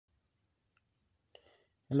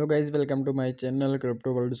Hello guys, welcome to my channel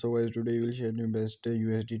Crypto World. So guys, today we will share you best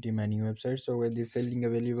USDT mining website. So guys, this link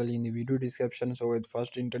available in the video description. So guys,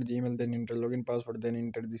 first enter the email, then enter login password, then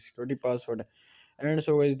enter the security password, and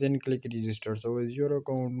so guys, then click register. So guys, your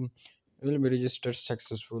account will be registered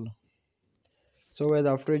successful. So guys,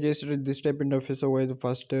 after register this type interface, so guys,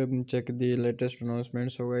 first check the latest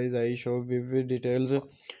announcement. So guys, I show vivid details.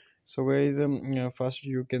 So guys, first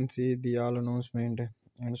you can see the all announcement,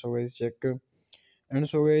 and so guys check. And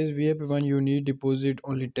so guys, we have one you need deposit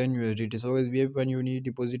only 10 USDT. So guys, we have one you need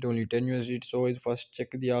deposit only 10 USDT. So guys, first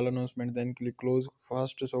check the all announcement, then click close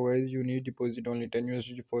first. So guys, you need deposit only 10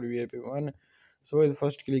 USDT for VIP one. So guys,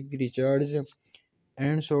 first click the recharge,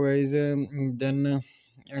 and so guys, and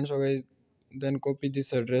so guys, then copy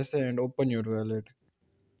this address and open your wallet.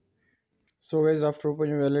 So guys, after open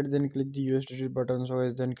your wallet, then click the USDT button. So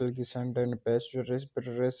guys, then click the send and paste your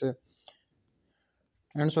address.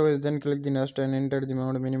 And so guys, then click the next and enter the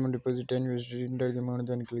amount minimum deposit 10 USD, enter the amount,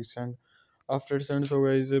 then click send. After send, so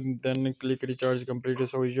guys, then click recharge complete.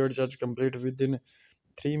 So is your charge complete within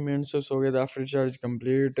 3 minutes. So guys, after charge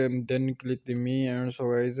complete, then click the me, and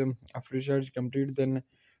so guys, after charge complete, then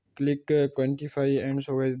click quantify, and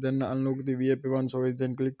so guys, then unlock the VIP one. So guys,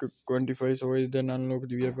 then click quantify. So guys, then unlock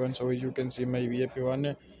the VIP one. So guys, you can see my VIP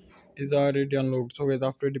one is already unlocked. So guys,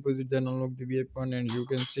 after deposit, then unlock the VIP one, and you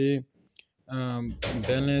can see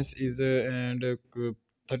balance is and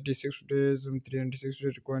 36 days, 360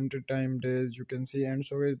 days quantity time days, you can see. And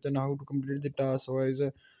so guys, then how to complete the task. So guys,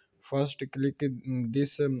 first click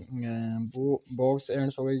this box,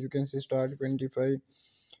 and so guys, you can see start 25.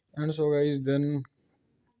 And so guys, then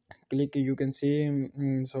click, you can see,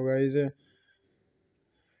 so guys,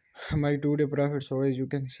 my 2 day profit. So guys, you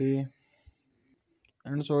can see,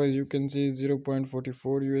 and so as you can see 0.44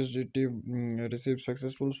 USDT received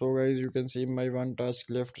successful. So guys, you can see my one task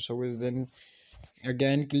left. So guys, then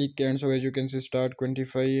again click, and so as you can see start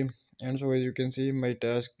 25. And so as you can see my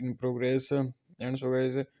task in progress. And so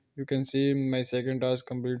guys, you can see my second task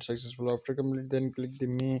complete successful. After complete, then click the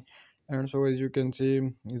me, and so as you can see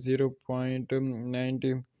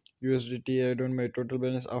 0.90 USDT add on my total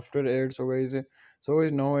balance after add. So guys,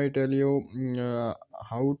 now I tell you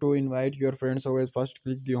how to invite your friends. So guys, first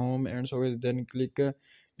click the home, and so guys, then click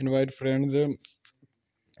invite friends,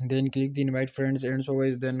 then click the invite friends, and so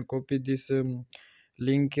guys, then copy this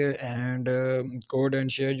link and code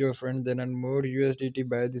and share your friend, then earn more USDT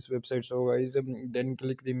by this website. So guys, then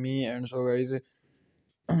click the me, and so guys,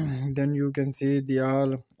 then you can see the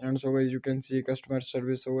all, and so guys, you can see customer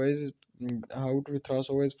service. So guys, how to withdraw.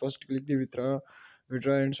 So guys, first click the withdraw,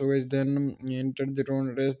 and so guys, then enter the wrong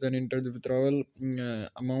address, then enter the withdrawal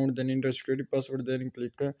amount, then enter security password, then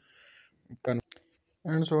click confirm.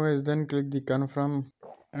 And so guys, then click the confirm,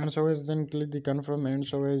 and so guys, then click the confirm, and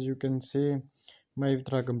so guys, you can see my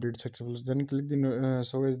withdraw complete successful. Then click the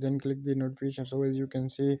so guys, then click the notification. So guys, you can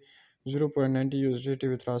see 0.90 USDT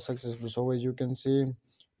withdraw successful. So guys, you can see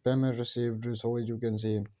payment received. So guys, you can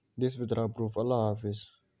see this withdraw proof. Allah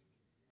Hafiz.